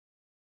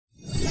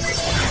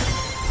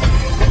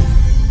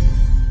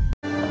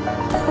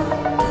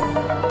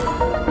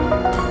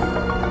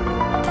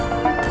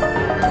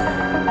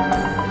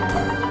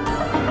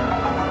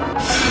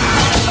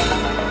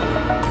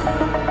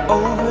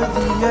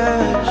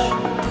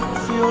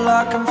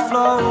like I'm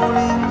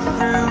floating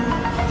through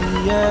the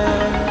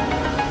air.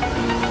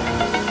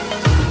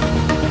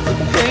 The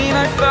pain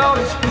I felt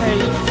is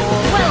paid for.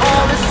 When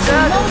all is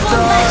said and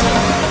done.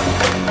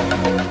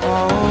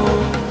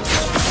 Oh.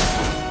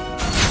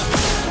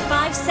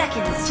 5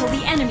 seconds till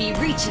the enemy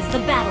reaches the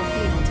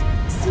battlefield.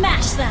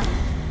 Smash them!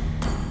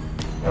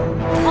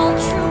 All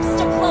troops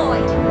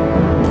deployed.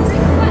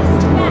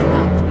 Request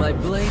backup. My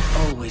blade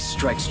always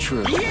strikes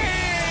true.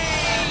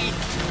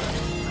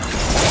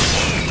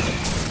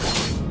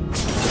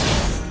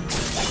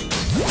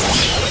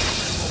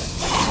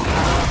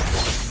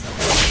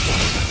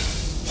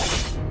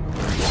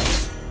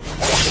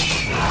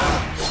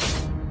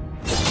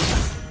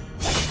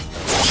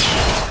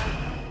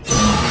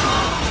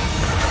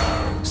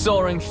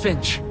 Soaring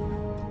Finch.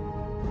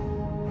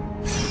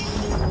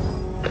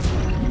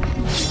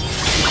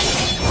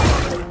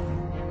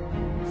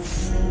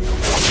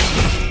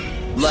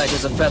 Light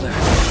as a feather.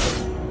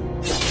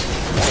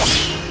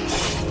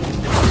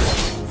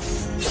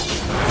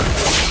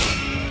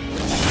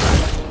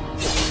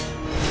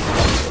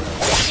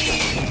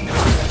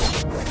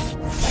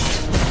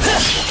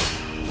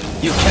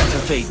 You can't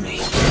evade me.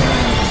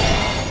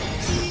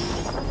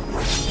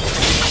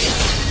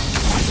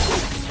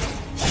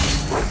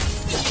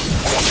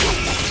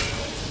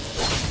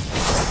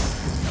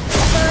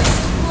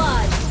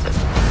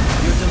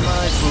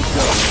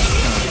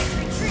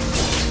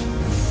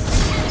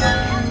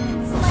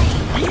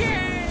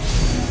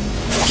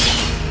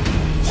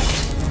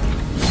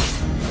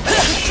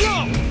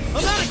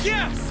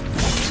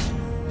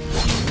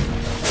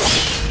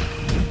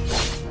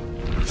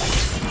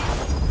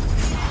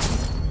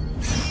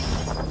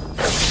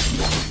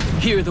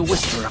 Hear the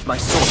whisper of my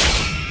soul.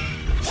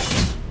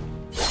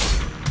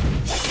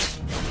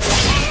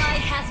 Ally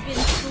has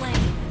been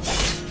slain.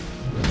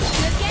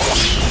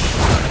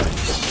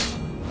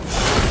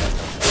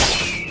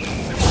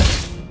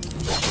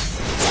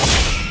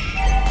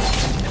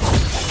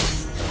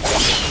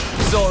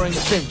 Soaring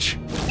Finch.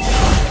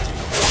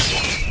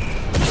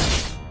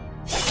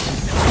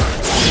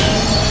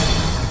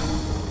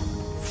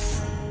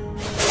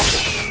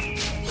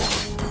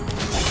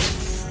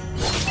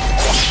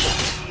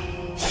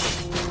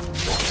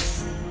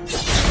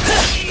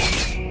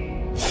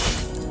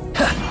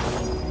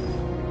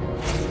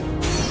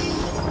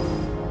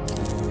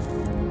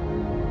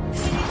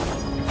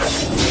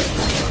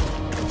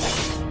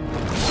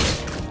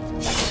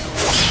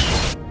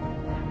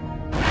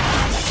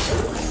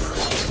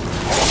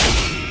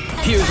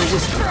 Hear the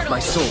whisper of my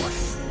sword.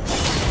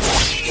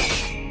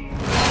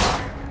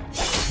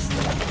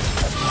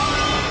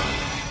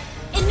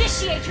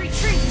 Initiate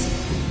retreat.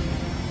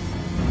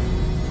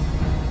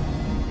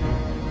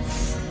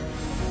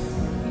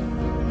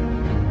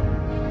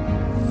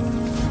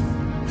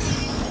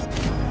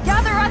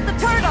 Gather at the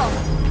turtle.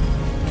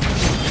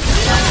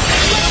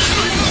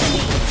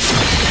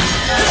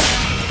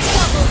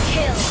 Double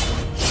kill.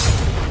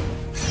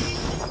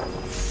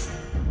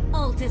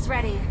 Ult is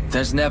ready.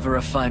 There's never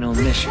a final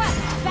mission.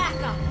 Request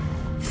backup.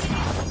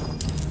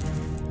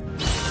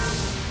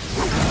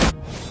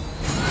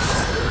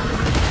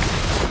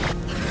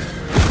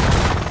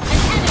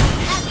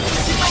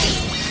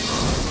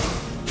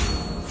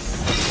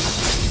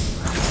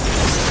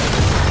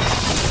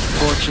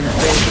 Fortune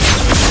favors.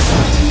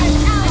 An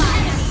ally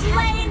has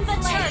slain the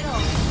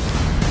turtle.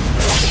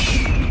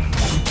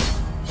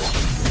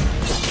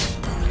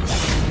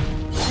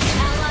 An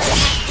ally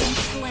has been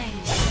slain.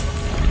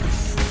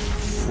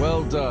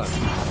 Well done.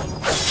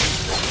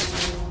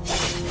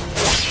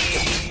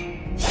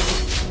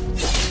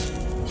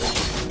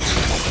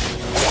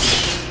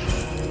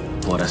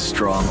 What a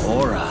strong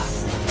aura.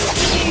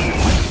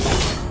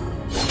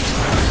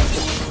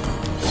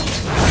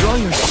 Draw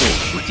your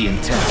sword with the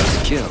intent to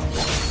kill.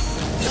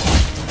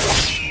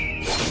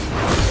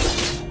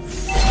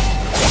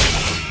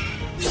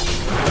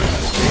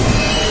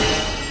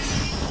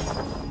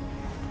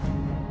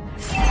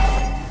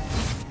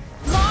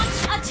 Launch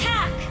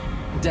attack.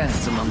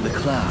 Dance among the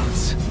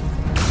clouds. An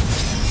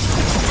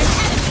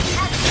enemy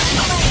has been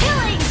slain.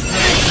 Killing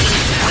spree.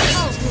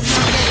 Ult is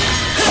not ready.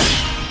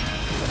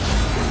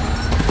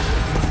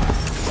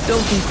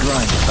 Don't be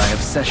blinded by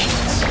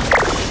obsessions.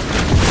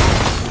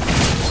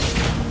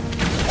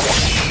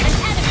 An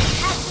enemy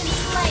has been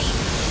slain.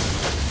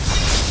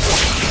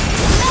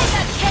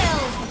 Mega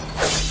kill.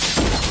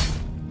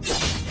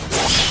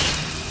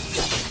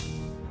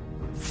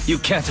 You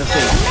can't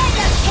evade me.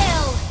 Mega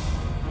kill.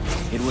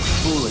 It was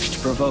foolish to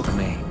provoke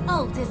me.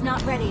 Ult is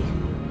not ready.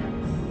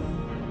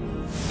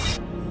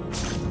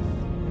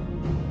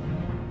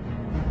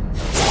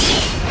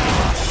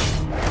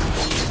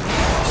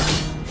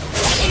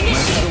 My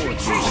sword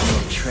leaves no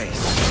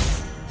trace.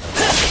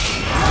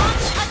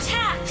 Launch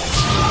attack.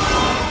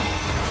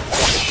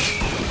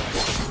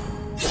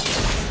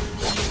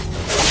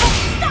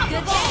 Stop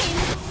the game.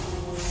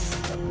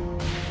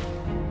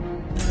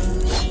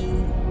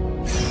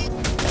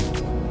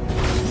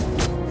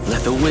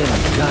 Let the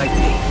wind guide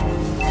me.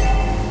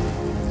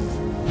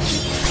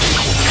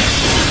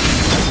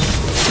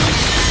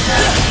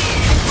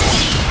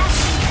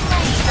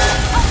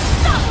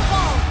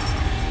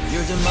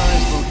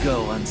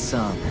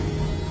 unsung.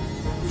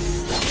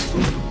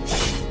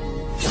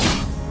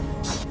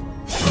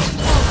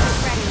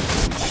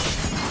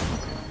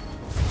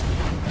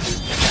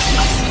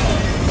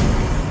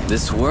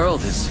 This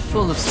world is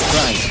full of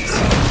surprises.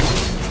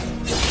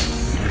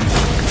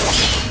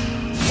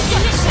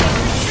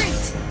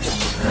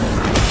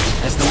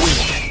 As the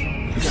wind.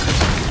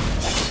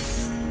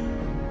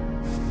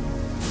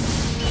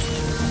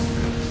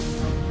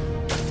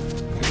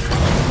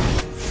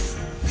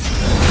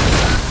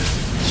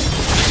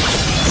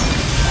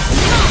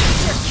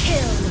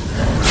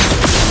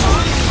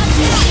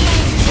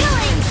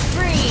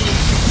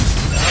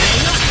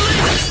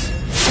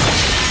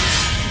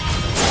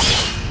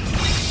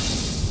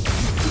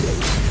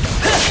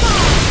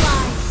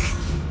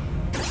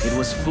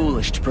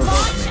 Foolish to provoke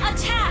me.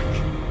 Attack!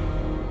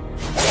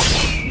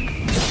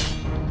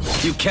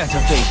 You can't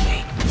evade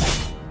me.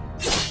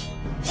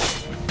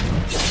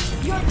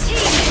 Your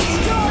team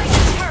destroyed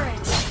the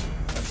turret!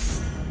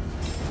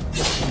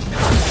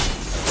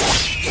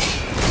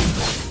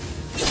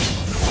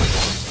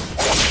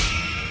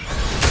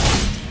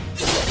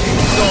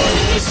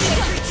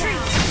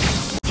 Retreat!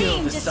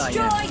 Team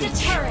destroyed the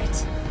turret!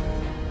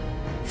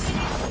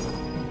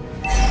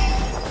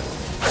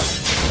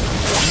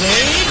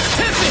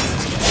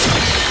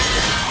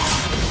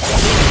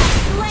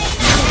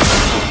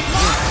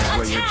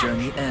 Your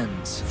journey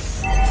ends.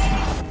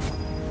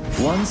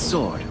 One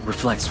sword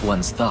reflects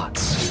one's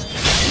thoughts.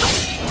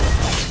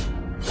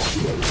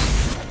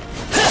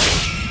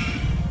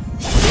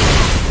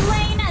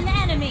 Slain an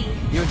enemy.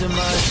 Your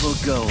demise will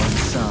go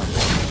unsung.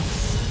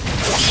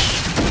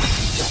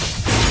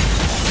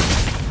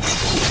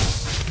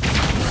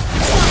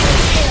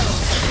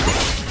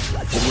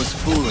 It was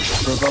foolish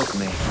to provoke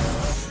me.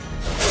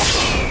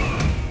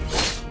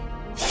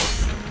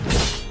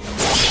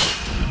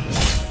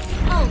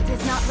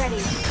 Not ready.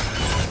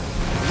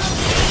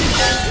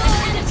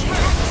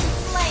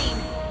 Slain.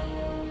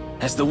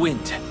 As the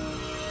wind.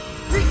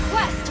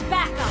 Request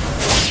backup.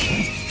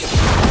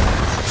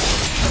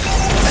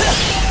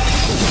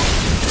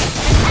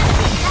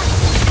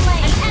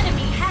 An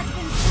enemy has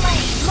been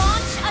slain.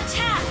 Launch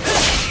attack.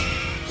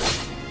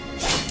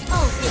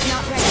 Ult is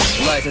not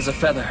ready. Light as a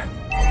feather.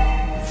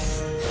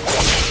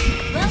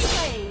 Well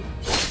played.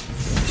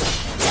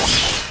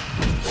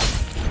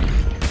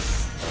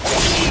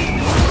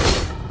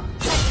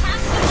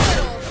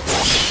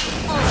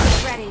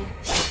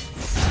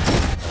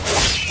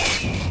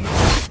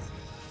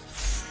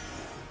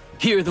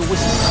 Hear the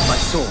whistle of my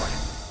sword.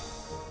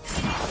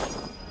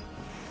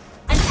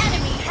 An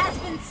enemy has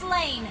been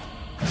slain.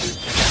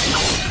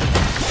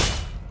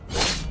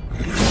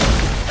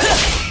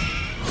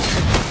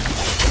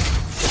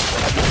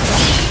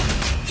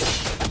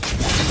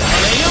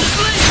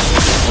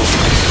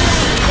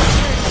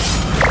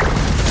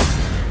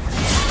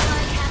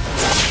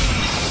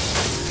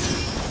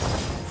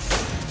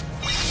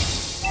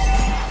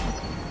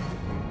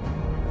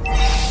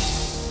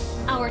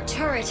 Our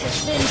turret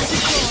has been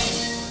destroyed.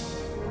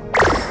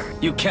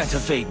 You can't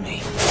evade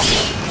me.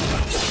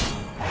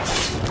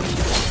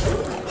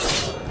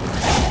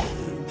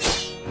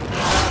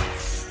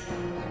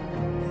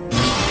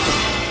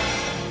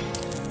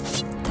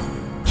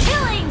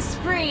 Killing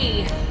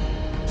spree!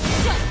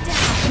 Shut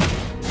down!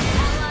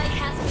 Ally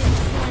has been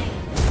slain.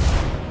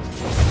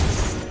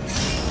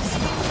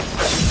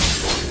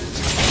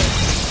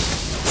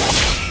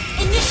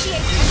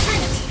 Initiate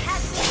retreat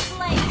has been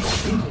slain.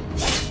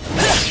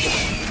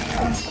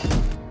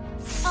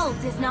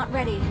 Ult is not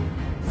ready.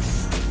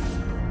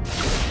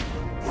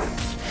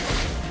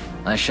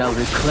 I shall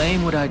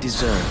reclaim what I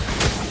deserve.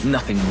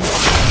 Nothing more.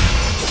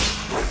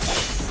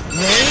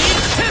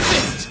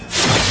 Tempest!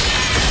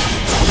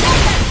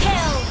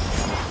 Kill!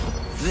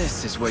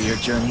 This is where your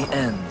journey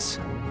ends.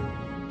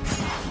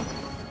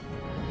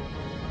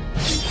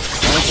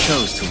 I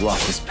chose to walk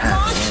this path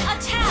Launch alone.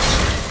 attack!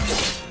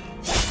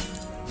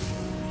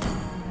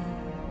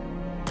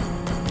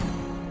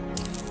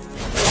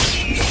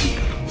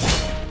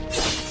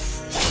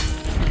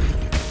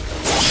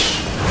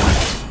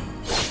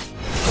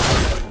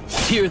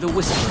 Hear the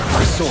whisper of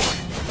my sword.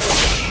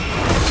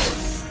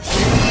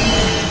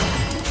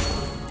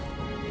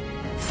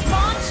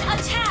 Launch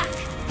attack!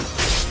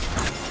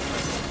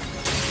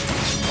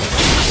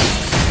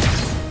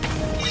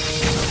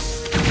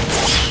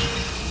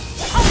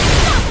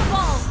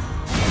 Unstoppable!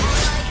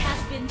 Ally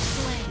has been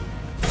slain.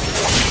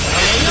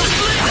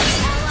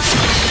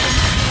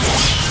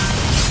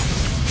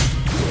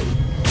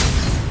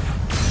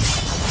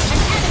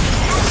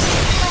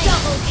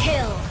 Double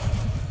kill!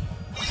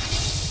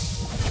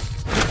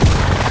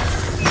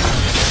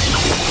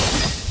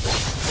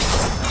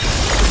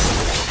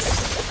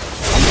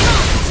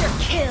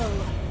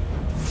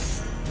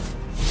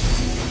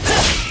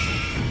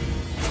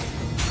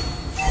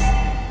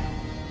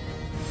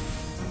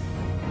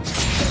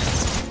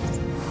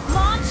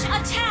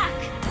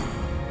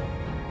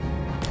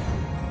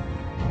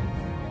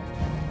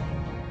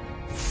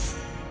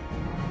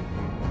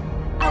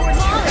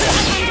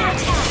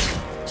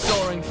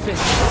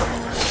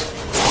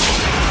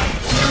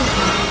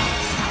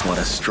 What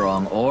a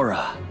strong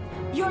aura.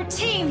 Your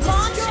team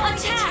launch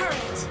attack!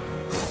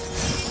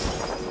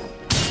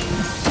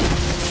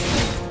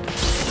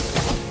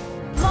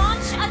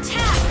 Launch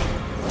attack!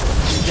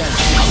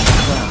 Dancing in the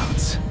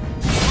clouds.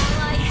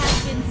 Ally has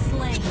been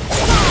slain.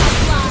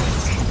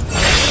 Godlike!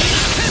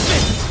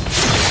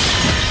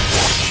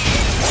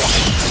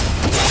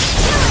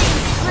 Killing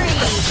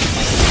spree!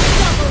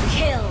 Double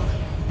kill!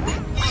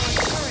 Our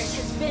turret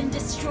has been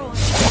destroyed.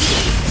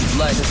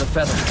 Light as a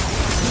feather.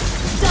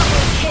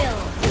 Double kill!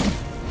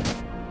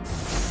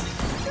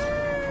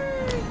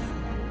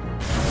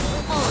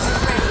 Ult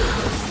ready.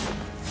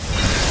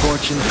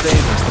 Fortune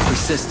favors the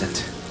persistent.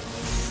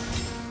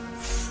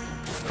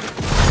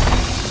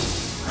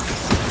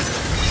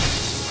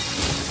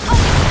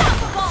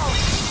 Unstoppable!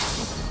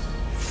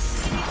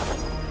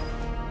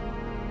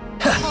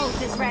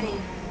 Ult is ready.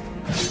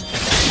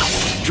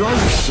 Draw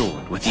your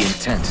sword with the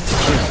intent to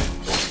kill.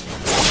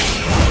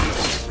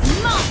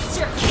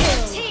 Monster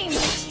kill! Team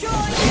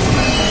destroyed!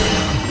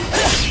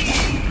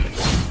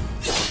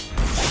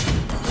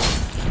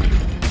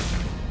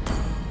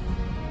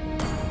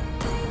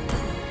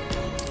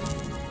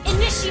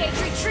 Initiate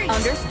retreat!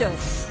 Understood.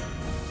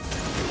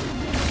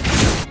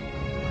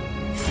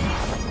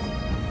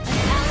 An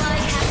ally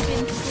has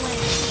been slain.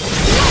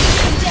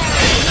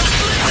 Legendary!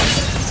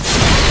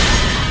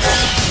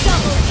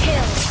 Double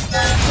kill!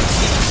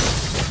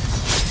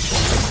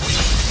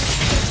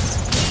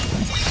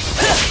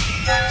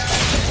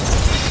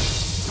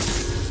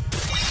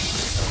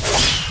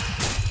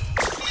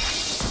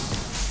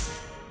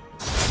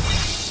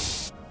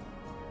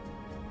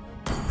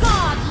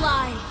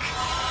 Godlike!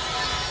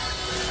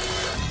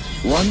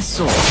 One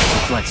sword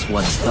reflects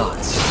one's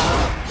thoughts.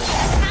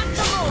 Attack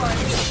the Lord!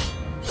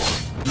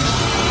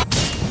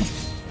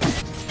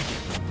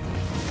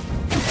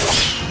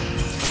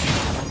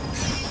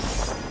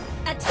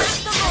 Attack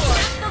the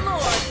Lord! The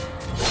Lord!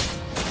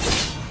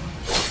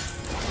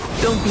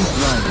 Don't be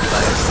blinded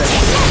by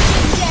obsession.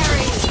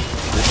 Legendary!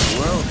 This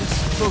world is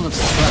full of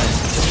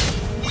surprises.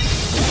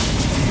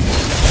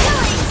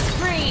 Killing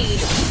spree!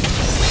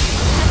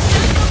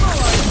 Attack the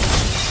Lord!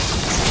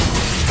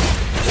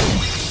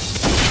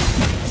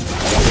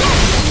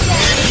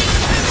 Legendary!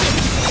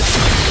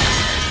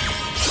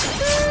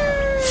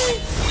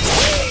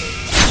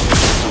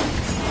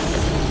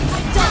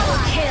 Double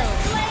kill!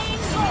 Slain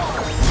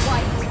Lord!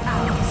 Wiped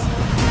out!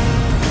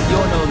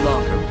 You're no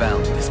longer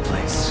bound to this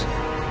place.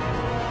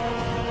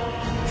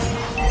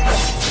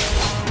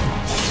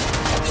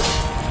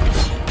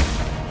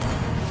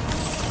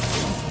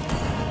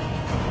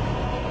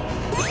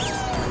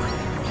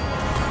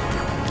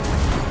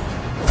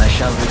 I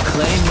shall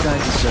reclaim what I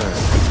deserve.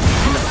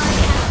 Nothing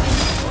more.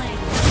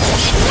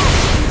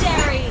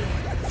 Legendary!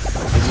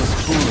 It was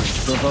foolish to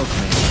provoke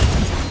me.